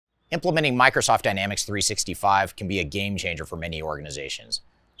Implementing Microsoft Dynamics 365 can be a game changer for many organizations.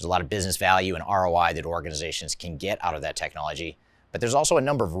 There's a lot of business value and ROI that organizations can get out of that technology, but there's also a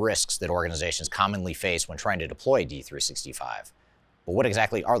number of risks that organizations commonly face when trying to deploy D365. But what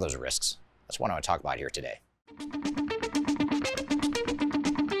exactly are those risks? That's what I want to talk about here today.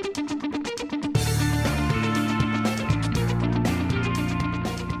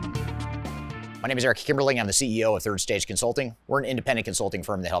 My name is Eric Kimberling. I'm the CEO of Third Stage Consulting. We're an independent consulting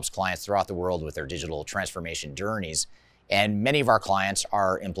firm that helps clients throughout the world with their digital transformation journeys. And many of our clients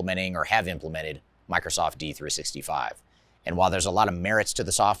are implementing or have implemented Microsoft D365. And while there's a lot of merits to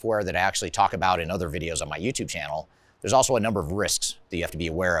the software that I actually talk about in other videos on my YouTube channel, there's also a number of risks that you have to be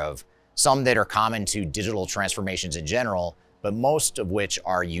aware of. Some that are common to digital transformations in general, but most of which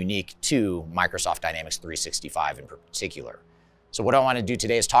are unique to Microsoft Dynamics 365 in particular. So what I want to do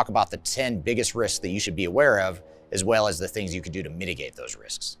today is talk about the 10 biggest risks that you should be aware of, as well as the things you could do to mitigate those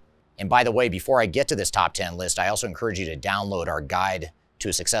risks. And by the way, before I get to this top 10 list, I also encourage you to download our guide to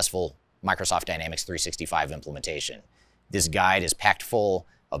a successful Microsoft Dynamics 365 implementation. This guide is packed full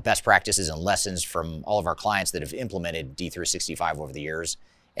of best practices and lessons from all of our clients that have implemented D365 over the years.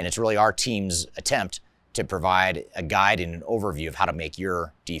 And it's really our team's attempt to provide a guide and an overview of how to make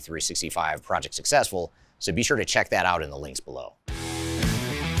your D365 project successful. So be sure to check that out in the links below.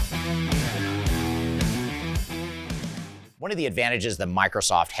 One of the advantages that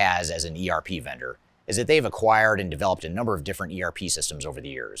Microsoft has as an ERP vendor is that they've acquired and developed a number of different ERP systems over the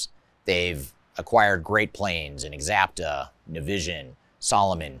years. They've acquired Great Plains and Exapta, Navision,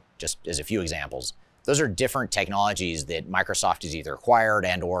 Solomon, just as a few examples. Those are different technologies that Microsoft has either acquired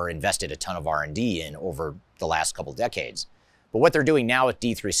and or invested a ton of R&D in over the last couple decades. But what they're doing now with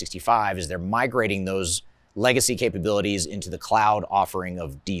D365 is they're migrating those legacy capabilities into the cloud offering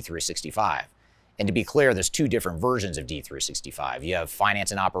of D365. And to be clear, there's two different versions of D365. You have Finance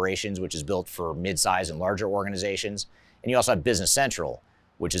and Operations, which is built for mid-size and larger organizations. And you also have Business Central,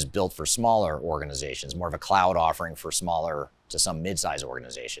 which is built for smaller organizations, more of a cloud offering for smaller to some mid-size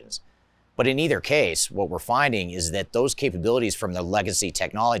organizations. But in either case, what we're finding is that those capabilities from the legacy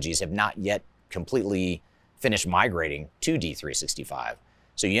technologies have not yet completely finished migrating to D365.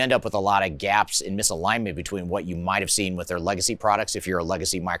 So you end up with a lot of gaps in misalignment between what you might have seen with their legacy products if you're a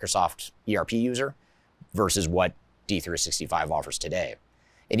legacy Microsoft ERP user versus what D365 offers today.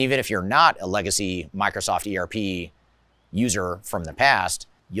 And even if you're not a legacy Microsoft ERP user from the past,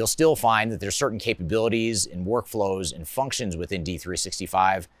 you'll still find that there's certain capabilities and workflows and functions within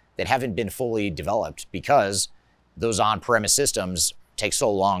D365 that haven't been fully developed because those on-premise systems take so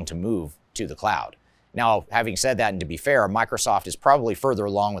long to move to the cloud. Now, having said that, and to be fair, Microsoft is probably further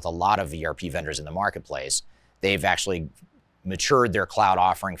along with a lot of ERP vendors in the marketplace. They've actually matured their cloud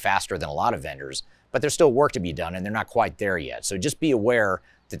offering faster than a lot of vendors, but there's still work to be done and they're not quite there yet. So just be aware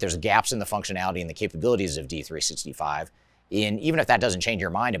that there's gaps in the functionality and the capabilities of D365. And even if that doesn't change your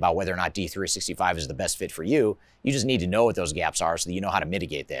mind about whether or not D365 is the best fit for you, you just need to know what those gaps are so that you know how to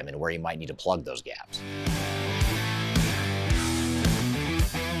mitigate them and where you might need to plug those gaps.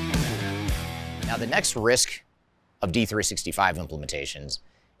 Now, the next risk of D365 implementations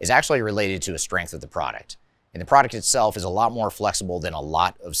is actually related to a strength of the product. And the product itself is a lot more flexible than a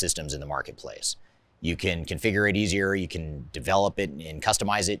lot of systems in the marketplace. You can configure it easier, you can develop it and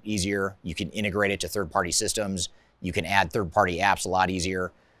customize it easier, you can integrate it to third-party systems, you can add third-party apps a lot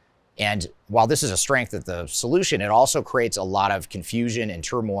easier. And while this is a strength of the solution, it also creates a lot of confusion and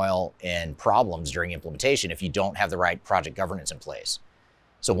turmoil and problems during implementation if you don't have the right project governance in place.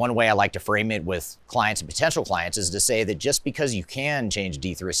 So one way I like to frame it with clients and potential clients is to say that just because you can change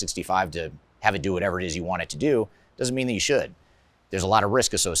D365 to have it do whatever it is you want it to do, doesn't mean that you should. There's a lot of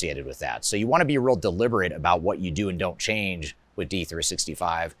risk associated with that. So you want to be real deliberate about what you do and don't change with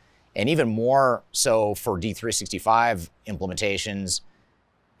D365. And even more so for D365 implementations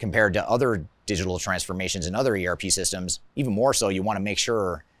compared to other digital transformations and other ERP systems, even more so, you want to make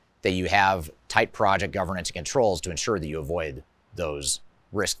sure that you have tight project governance and controls to ensure that you avoid those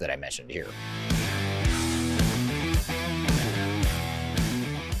risks that I mentioned here.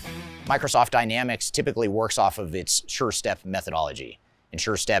 Microsoft Dynamics typically works off of its Surestep methodology. And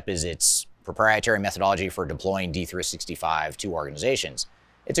Surestep is its proprietary methodology for deploying D365 to organizations.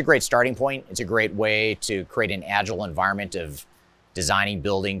 It's a great starting point. It's a great way to create an agile environment of designing,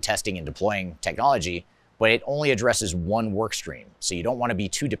 building, testing, and deploying technology, but it only addresses one work stream. So you don't want to be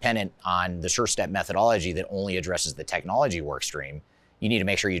too dependent on the Surestep methodology that only addresses the technology work stream. You need to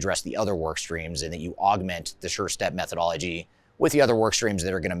make sure you address the other work streams and that you augment the Surestep methodology with the other work streams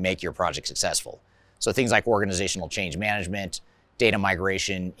that are going to make your project successful. So things like organizational change management, data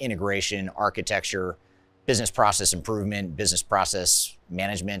migration, integration, architecture, business process improvement, business process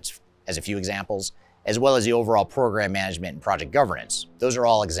management as a few examples, as well as the overall program management and project governance. Those are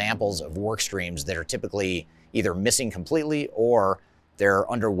all examples of work streams that are typically either missing completely or they're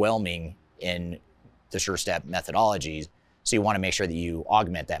underwhelming in the Surestep methodologies. So you want to make sure that you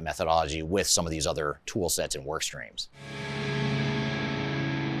augment that methodology with some of these other tool sets and work streams.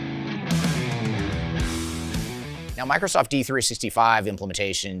 Now, Microsoft D365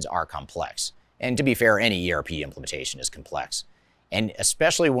 implementations are complex. And to be fair, any ERP implementation is complex. And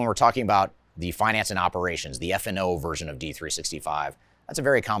especially when we're talking about the finance and operations, the F&O version of D365, that's a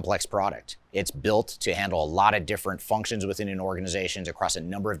very complex product. It's built to handle a lot of different functions within an organization across a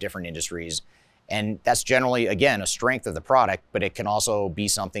number of different industries. And that's generally, again, a strength of the product, but it can also be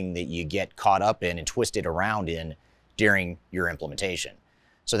something that you get caught up in and twisted around in during your implementation.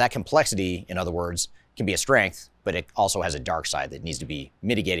 So that complexity, in other words, can be a strength, but it also has a dark side that needs to be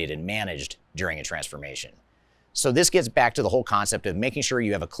mitigated and managed during a transformation. So this gets back to the whole concept of making sure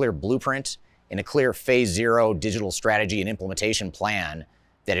you have a clear blueprint and a clear phase 0 digital strategy and implementation plan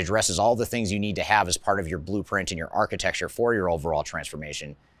that addresses all the things you need to have as part of your blueprint and your architecture for your overall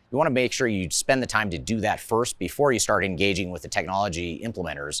transformation. You want to make sure you spend the time to do that first before you start engaging with the technology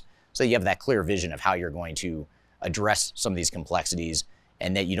implementers, so that you have that clear vision of how you're going to address some of these complexities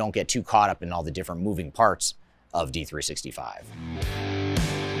and that you don't get too caught up in all the different moving parts of D365.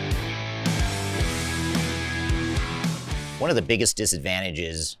 One of the biggest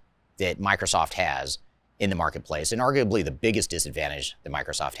disadvantages that Microsoft has in the marketplace, and arguably the biggest disadvantage that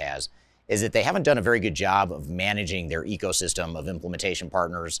Microsoft has, is that they haven't done a very good job of managing their ecosystem of implementation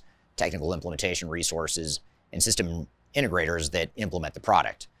partners, technical implementation resources, and system integrators that implement the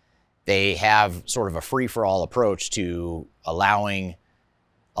product. They have sort of a free-for-all approach to allowing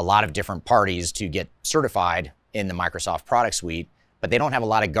a lot of different parties to get certified in the Microsoft product suite, but they don't have a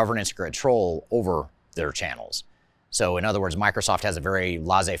lot of governance or control over their channels. So in other words, Microsoft has a very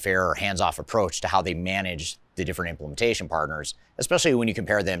laissez-faire or hands-off approach to how they manage the different implementation partners, especially when you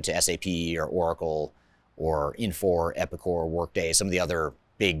compare them to SAP or Oracle or Infor, Epicor, Workday, some of the other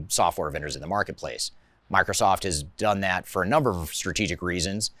big software vendors in the marketplace. Microsoft has done that for a number of strategic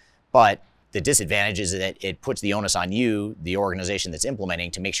reasons, but the disadvantage is that it puts the onus on you, the organization that's implementing,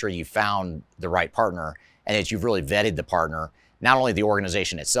 to make sure you found the right partner and that you've really vetted the partner, not only the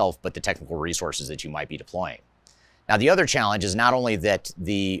organization itself, but the technical resources that you might be deploying. Now, the other challenge is not only that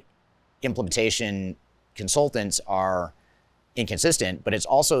the implementation consultants are inconsistent, but it's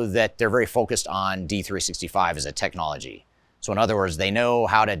also that they're very focused on D365 as a technology. So in other words, they know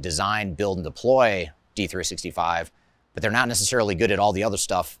how to design, build, and deploy D365, but they're not necessarily good at all the other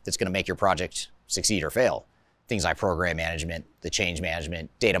stuff that's going to make your project succeed or fail. Things like program management, the change management,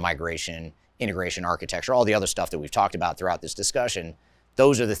 data migration, integration architecture, all the other stuff that we've talked about throughout this discussion.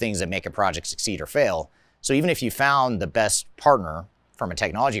 Those are the things that make a project succeed or fail. So even if you found the best partner from a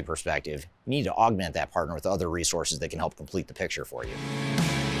technology perspective, you need to augment that partner with other resources that can help complete the picture for you.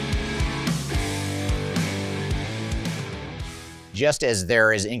 Just as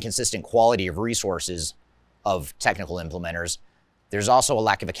there is inconsistent quality of resources of technical implementers, there's also a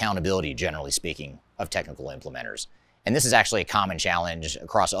lack of accountability, generally speaking, of technical implementers. And this is actually a common challenge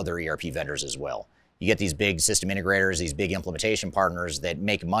across other ERP vendors as well. You get these big system integrators, these big implementation partners that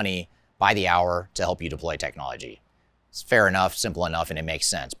make money by the hour to help you deploy technology. It's fair enough, simple enough, and it makes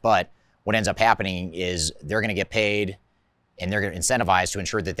sense. But what ends up happening is they're going to get paid and they're going to incentivize to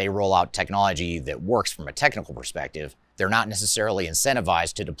ensure that they roll out technology that works from a technical perspective. They're not necessarily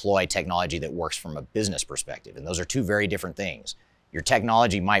incentivized to deploy technology that works from a business perspective. And those are two very different things. Your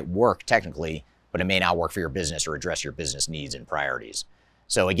technology might work technically, but it may not work for your business or address your business needs and priorities.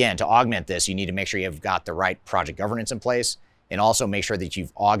 So again, to augment this, you need to make sure you've got the right project governance in place, and also make sure that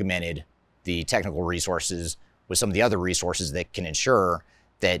you've augmented the technical resources with some of the other resources that can ensure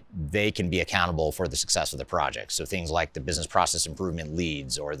that they can be accountable for the success of the project. So things like the business process improvement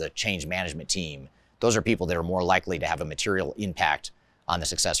leads or the change management team, those are people that are more likely to have a material impact on the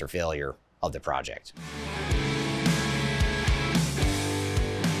success or failure of the project.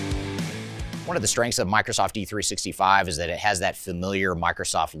 One of the strengths of Microsoft D365 is that it has that familiar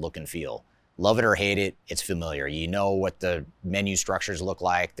Microsoft look and feel. Love it or hate it, it's familiar. You know what the menu structures look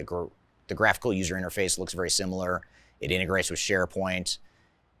like. The graphical user interface looks very similar. It integrates with SharePoint.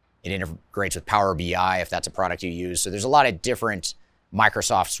 It integrates with Power BI if that's a product you use. So there's a lot of different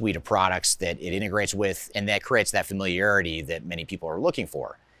Microsoft suite of products that it integrates with, and that creates that familiarity that many people are looking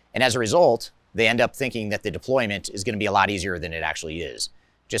for. And as a result, they end up thinking that the deployment is going to be a lot easier than it actually is.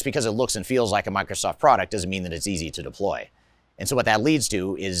 Just because it looks and feels like a Microsoft product doesn't mean that it's easy to deploy. And so what that leads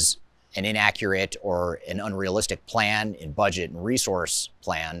to is an inaccurate or an unrealistic plan and budget and resource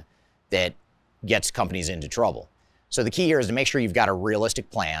plan that gets companies into trouble. So the key here is to make sure you've got a realistic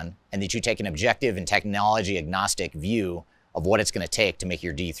plan and that you take an objective and technology agnostic view of what it's going to take to make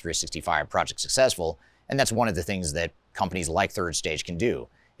your D365 project successful. And that's one of the things that companies like Third Stage can do,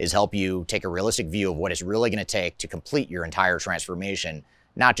 is help you take a realistic view of what it's really going to take to complete your entire transformation,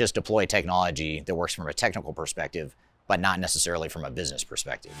 not just deploy technology that works from a technical perspective, but not necessarily from a business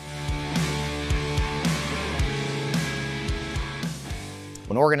perspective.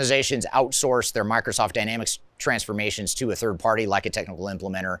 When organizations outsource their Microsoft Dynamics transformations to a third party like a technical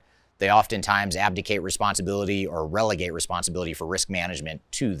implementer, they oftentimes abdicate responsibility or relegate responsibility for risk management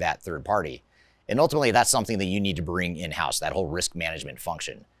to that third party. And ultimately, that's something that you need to bring in-house, that whole risk management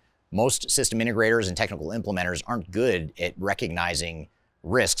function. Most system integrators and technical implementers aren't good at recognizing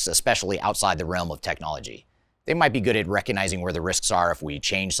risks, especially outside the realm of technology. They might be good at recognizing where the risks are if we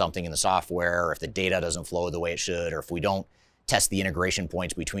change something in the software, or if the data doesn't flow the way it should, or if we don't test the integration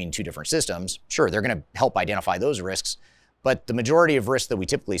points between two different systems. Sure, they're going to help identify those risks, but the majority of risks that we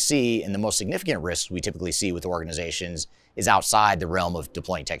typically see, and the most significant risks we typically see with organizations, is outside the realm of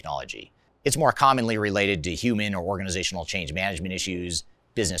deploying technology. It's more commonly related to human or organizational change management issues,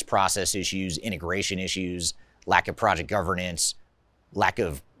 business process issues, integration issues, lack of project governance, lack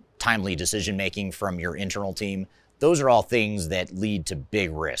of timely decision-making from your internal team. Those are all things that lead to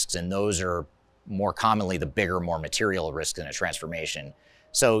big risks, and those are more commonly the bigger, more material risks in a transformation.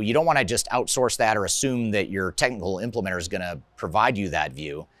 So you don't want to just outsource that or assume that your technical implementer is going to provide you that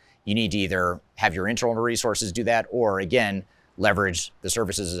view. You need to either have your internal resources do that, or again, leverage the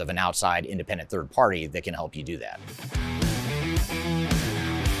services of an outside independent third party that can help you do that.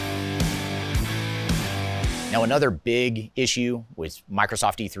 Now, another big issue with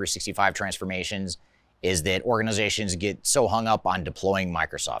Microsoft D365 transformations is that organizations get so hung up on deploying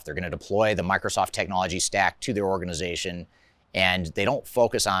Microsoft. They're going to deploy the Microsoft technology stack to their organization, and they don't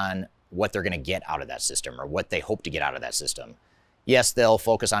focus on what they're going to get out of that system or what they hope to get out of that system. Yes, they'll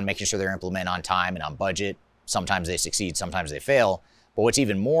focus on making sure they're implemented on time and on budget. Sometimes they succeed, sometimes they fail. But what's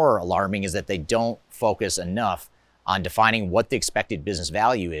even more alarming is that they don't focus enough on defining what the expected business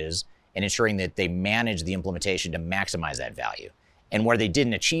value is and ensuring that they manage the implementation to maximize that value. And where they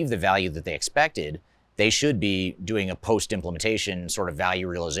didn't achieve the value that they expected, they should be doing a post-implementation sort of value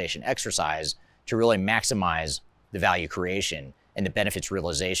realization exercise to really maximize the value creation and the benefits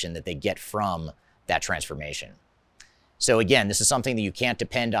realization that they get from that transformation. So again, this is something that you can't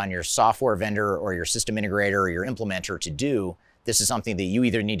depend on your software vendor or your system integrator or your implementer to do. This is something that you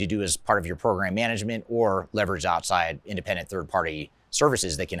either need to do as part of your program management or leverage outside independent third-party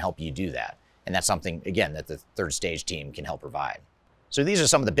services that can help you do that. And that's something, again, that the Third Stage team can help provide. So these are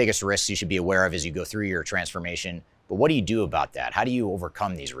some of the biggest risks you should be aware of as you go through your transformation. But what do you do about that? How do you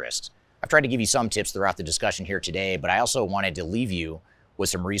overcome these risks? I've tried to give you some tips throughout the discussion here today, but I also wanted to leave you with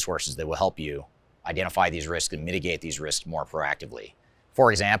some resources that will help you identify these risks and mitigate these risks more proactively.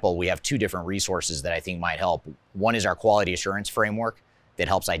 For example, we have two different resources that I think might help. One is our quality assurance framework that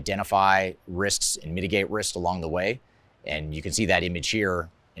helps identify risks and mitigate risks along the way. And you can see that image here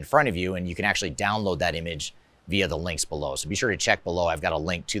in front of you, and you can actually download that image via the links below. So be sure to check below. I've got a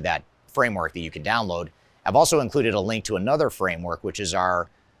link to that framework that you can download. I've also included a link to another framework, which is our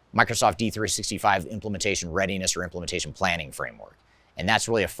Microsoft D365 implementation readiness or implementation planning framework. And that's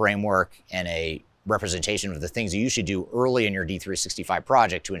really a framework and a representation of the things that you should do early in your D365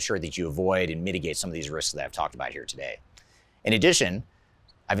 project to ensure that you avoid and mitigate some of these risks that I've talked about here today. In addition,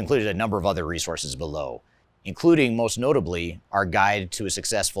 I've included a number of other resources below, including most notably our guide to a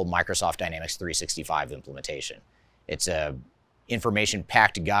successful Microsoft Dynamics 365 implementation. It's a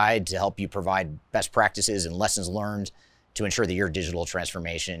information-packed guide to help you provide best practices and lessons learned to ensure that your digital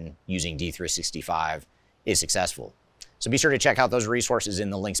transformation using D365 is successful. So be sure to check out those resources in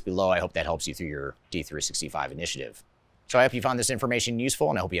the links below. I hope that helps you through your D365 initiative. So I hope you found this information useful,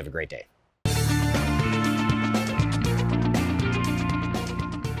 and I hope you have a great day.